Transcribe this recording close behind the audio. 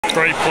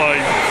Great play.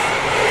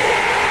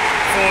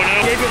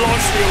 4-0. Gave it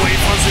largely away,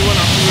 fancy went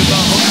happy with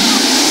that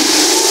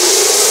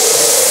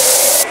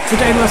one.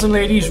 Today, lads and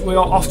ladies, we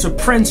are off to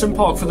Prenton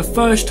Park for the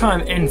first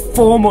time in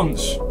 4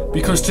 months,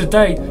 because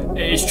today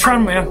it is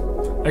Tranmere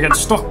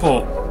against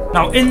Stockport.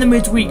 Now, in the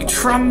midweek,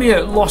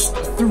 Tranmere lost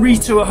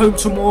 3-2 at home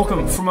to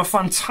Morecambe from a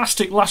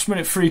fantastic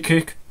last-minute free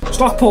kick.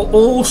 Stockport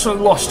also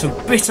lost to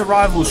bitter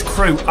rivals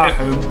Crewe at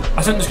home.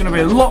 I think there's going to be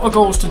a lot of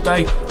goals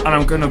today, and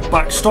I'm going to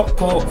back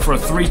Stockport for a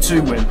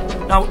 3-2 win.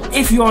 Now,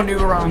 if you are new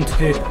around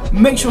here,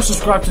 make sure to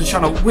subscribe to the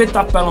channel with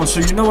that bell on so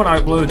you know when I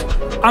upload,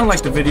 and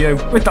like the video.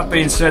 With that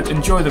being said,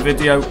 enjoy the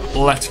video.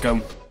 Let's go.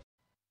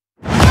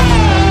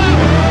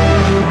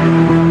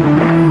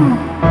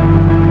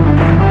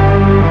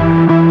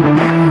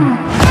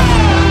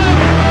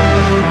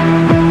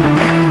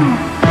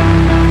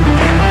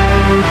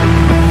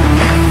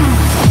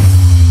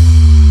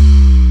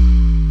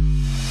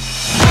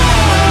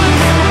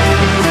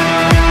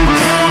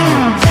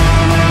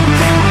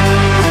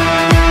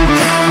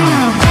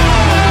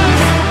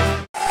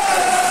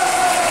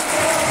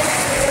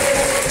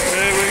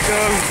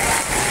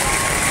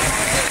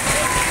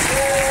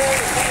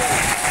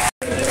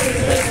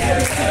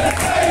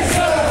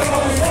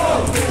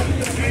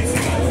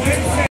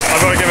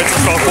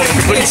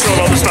 Still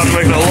not understand,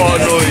 making a lot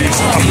of noise.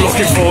 I'm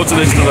looking forward to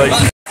this today.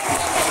 This is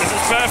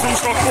fair from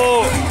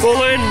Stockport.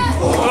 Ball in.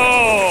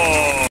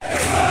 Oh!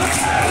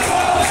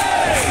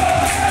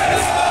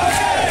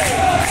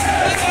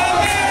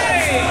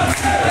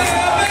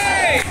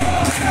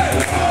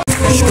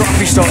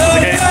 Scrappy start to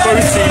the game.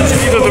 Both teams,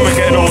 neither of them are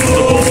getting hold of the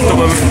ball at the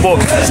moment, but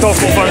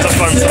Stockport fans are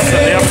fantastic.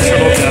 They haven't shut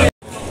up yet.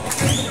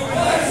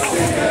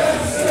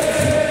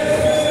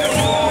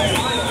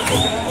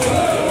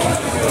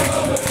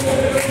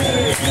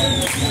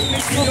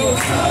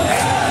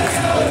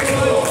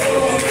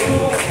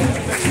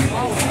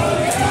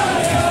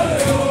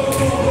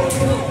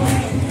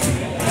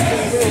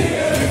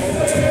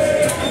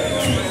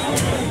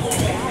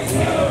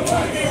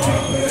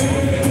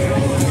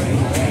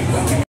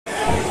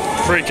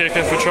 Free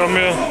kicker for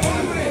Tranmere.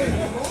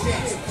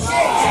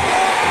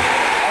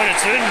 And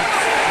it's in.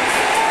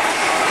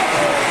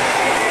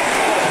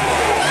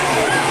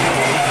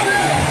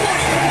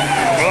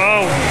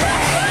 Wow.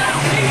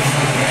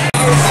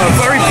 A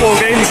very poor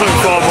game so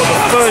far, but the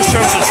first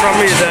chance of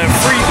Tranmere there,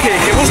 free kick.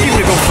 It wasn't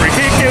even a good free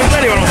kick, it was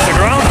anyone off the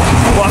ground.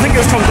 But I think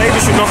it was Tom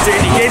Davis who knocked it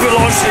in. He gave it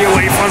largely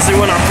away, fans they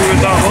weren't happy with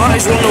that. Well, that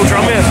is 1-0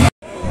 Tranmere.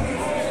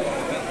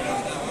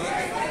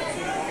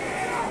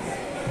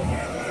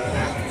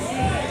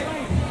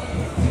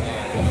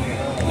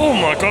 Oh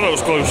my god, that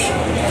was close.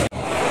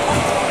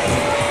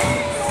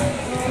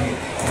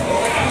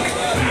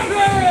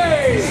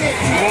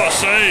 What a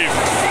save.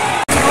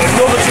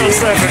 Another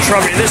chance there for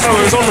Tranmere. This time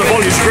it was on the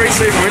volley. It's a great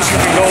save from Winston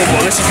goal,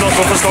 but this is not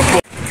good for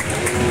Stockport.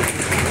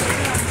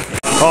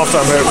 Half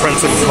time here at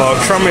Prenton Park.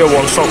 Tranmere 1,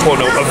 Stockport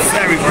 0. A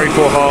very, very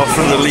poor half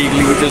from the league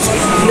leaders.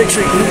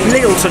 Literally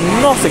little to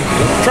nothing.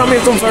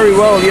 Tranmere have done very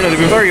well, you know, they've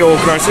been very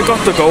organised. They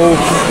got the goal.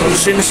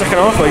 Just in the second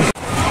half, eh?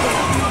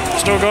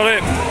 Still got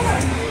it.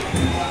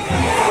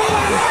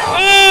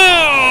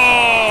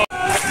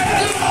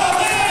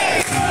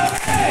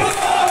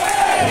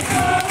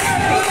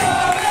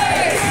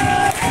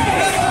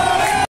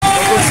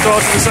 Start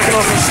to the second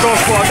half of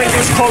Stockport. I think it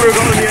was Collar who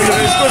got on the end of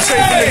it. It's good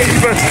save from the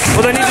keeper,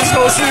 but they need to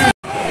score soon.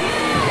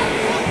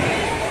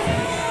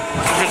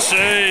 Good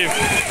save.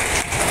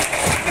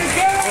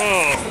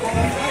 Oh.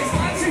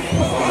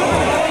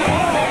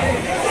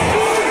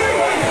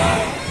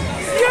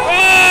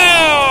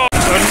 Oh!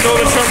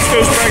 Another chance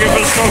goes begging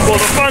for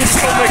Stockport. The fans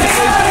can't make it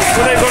move,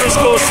 but they've got to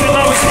score soon.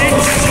 That was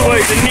inches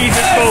away. They need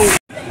this goal.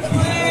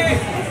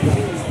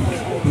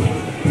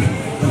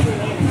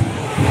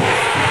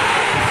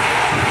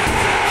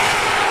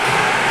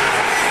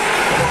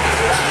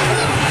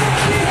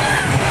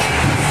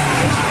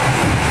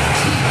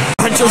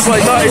 Just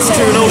like that, it's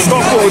 2-0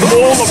 Stockport with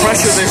all the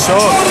pressure they saw.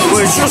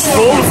 Well, it's just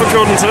fallen for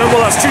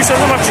TURNBULL. That's 2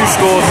 centre-backs who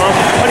scored now,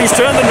 and he's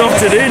turned and knocked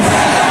it in.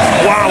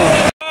 Wow.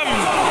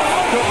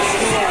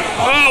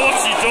 Oh,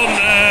 what's he done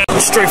there?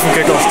 Straight from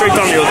kick-off, straight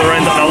down the other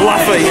end, and a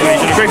laugh at him.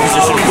 He's in a great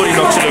position, but he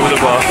knocks it over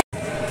the bar.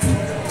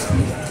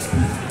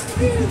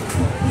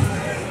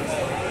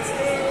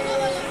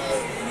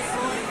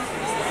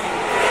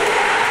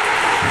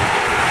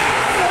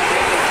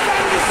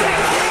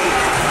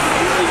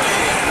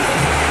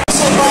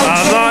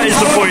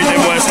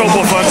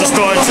 Stockport fans are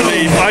starting to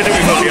leave. I think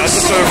we've got the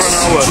just over an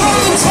hour.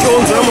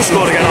 TURNBULL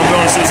scored again, I'll be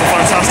honest, it's a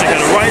fantastic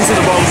header, right into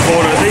the bottom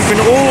corner. They've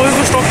been all over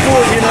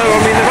Stockport, you know, I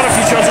mean, they've had a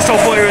few chances to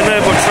play in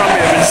there, but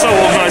Tranmere have been so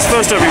organised,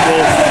 first every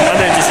ball, and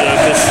they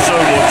deserve this so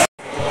much.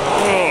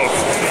 Oh,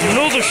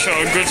 another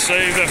shot, good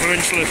save there for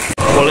Inchliff.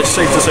 Well, it's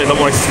safe to say that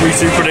my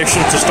 3-2 prediction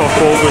to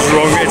Stockport was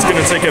wrong. It's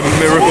going to take a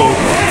miracle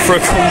for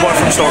a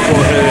comeback from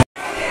Stockport here.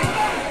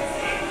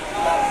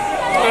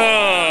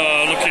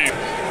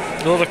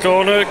 Another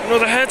corner,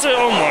 another header,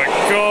 oh my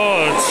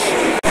god.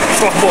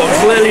 Stockport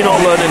clearly not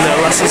learning their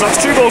lessons. That's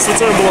 2 goals for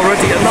TURNBULL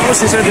already, and that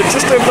was his header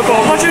just over the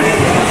bar. Imagine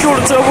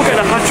Jordan TURNBULL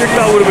getting a hat-trick,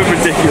 that would have been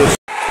ridiculous.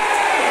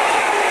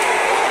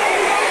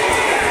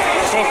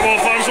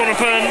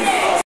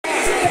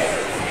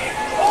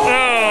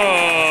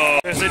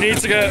 need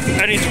to get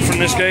anything from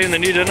this game, they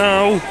need it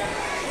now.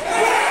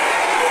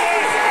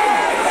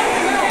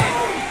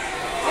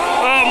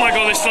 Oh my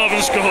god, they still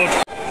haven't scored.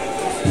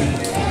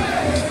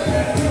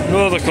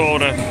 Another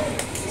corner.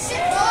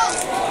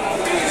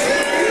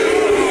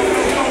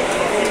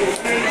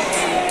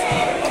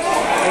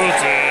 Oh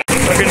dear.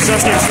 A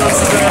contested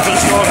chances there for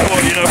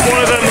Stockport, you know. If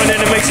one of them went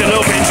in, it makes it a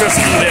little bit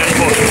interesting in the end,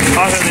 but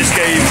I think this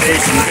game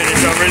is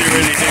finished. I really,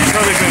 really do. It's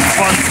probably been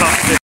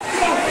fantastic.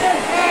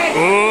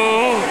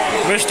 Oh,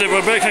 missed it.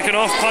 We're back kicking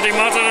off. Paddy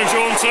Madden and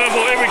John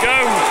Turnbull. Here we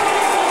go.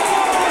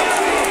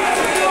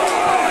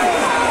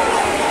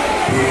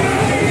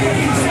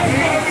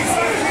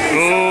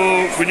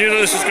 Oh, we knew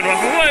that this was going to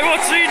happen. Wait,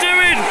 what's he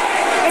doing?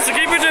 What's the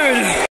keeper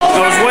doing?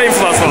 I was waiting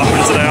for that to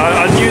happen today.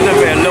 I knew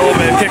there'd be a little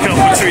bit of kicking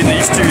off between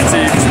these two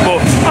teams,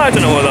 but I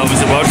don't know what that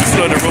was about. Just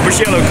a load of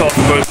rubbish. Yellow card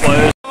for both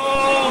players.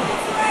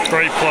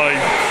 Great play.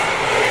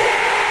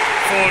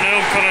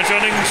 4-0, Connor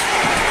Jennings.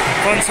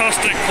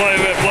 Fantastic play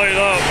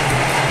that.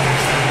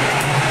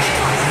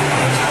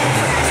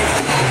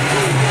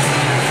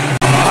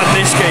 And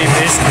this game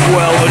is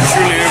well and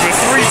truly over.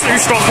 3-2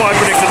 Stockport,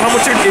 I predicted. How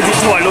much of an idiot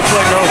do I look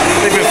like now?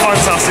 They've been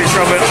fantastic.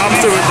 Tranmere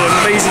after with an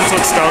amazing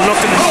touchdown,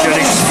 knocked it into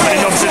Jennings, and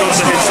he knocks it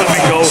onto his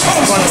slipping goal.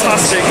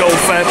 Fantastic goal,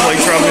 fair play,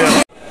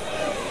 Tranmere.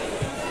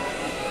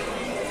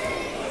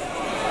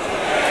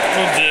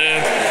 Oh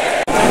dear.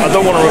 I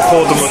don't want to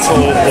record them at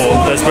all,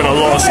 but there's been a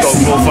lot of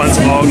Stockport fans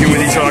arguing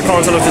with each other. I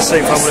can't tell if it's the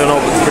same family or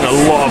not, but there's been a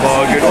lot of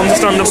arguing.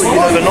 Understandably, you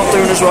know, they're not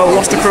doing as well.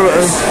 Lost a crew at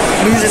home,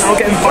 losing out,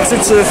 getting battered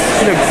to,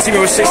 you know, team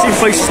who was 16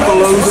 places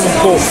below them,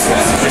 but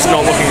it's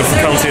not looking good for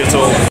County at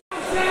all.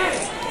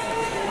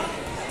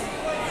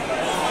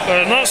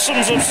 And that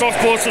sums up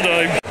Stockport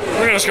today.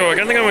 We're going to score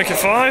again. They're going to make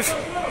it 5.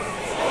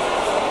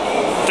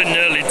 They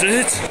nearly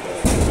did.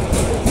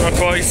 Not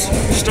quite.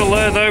 Still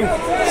there though.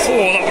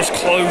 Oh, that was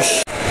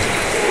close.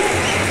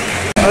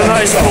 And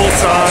that is full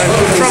time.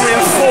 Tranmere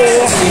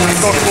 4,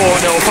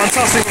 Stockport 0.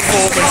 Fantastic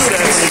performance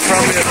there from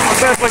Tranmere.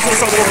 Fair play to the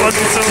Stockport fans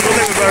themselves.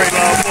 They were very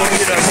loud, but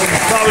you know,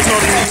 that was not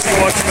an easy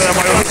watch for them.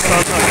 I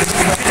understand that. If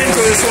you did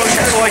enjoy this one,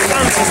 hit the like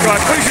and subscribe.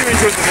 Please do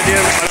enjoy the video,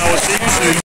 and I will see you soon.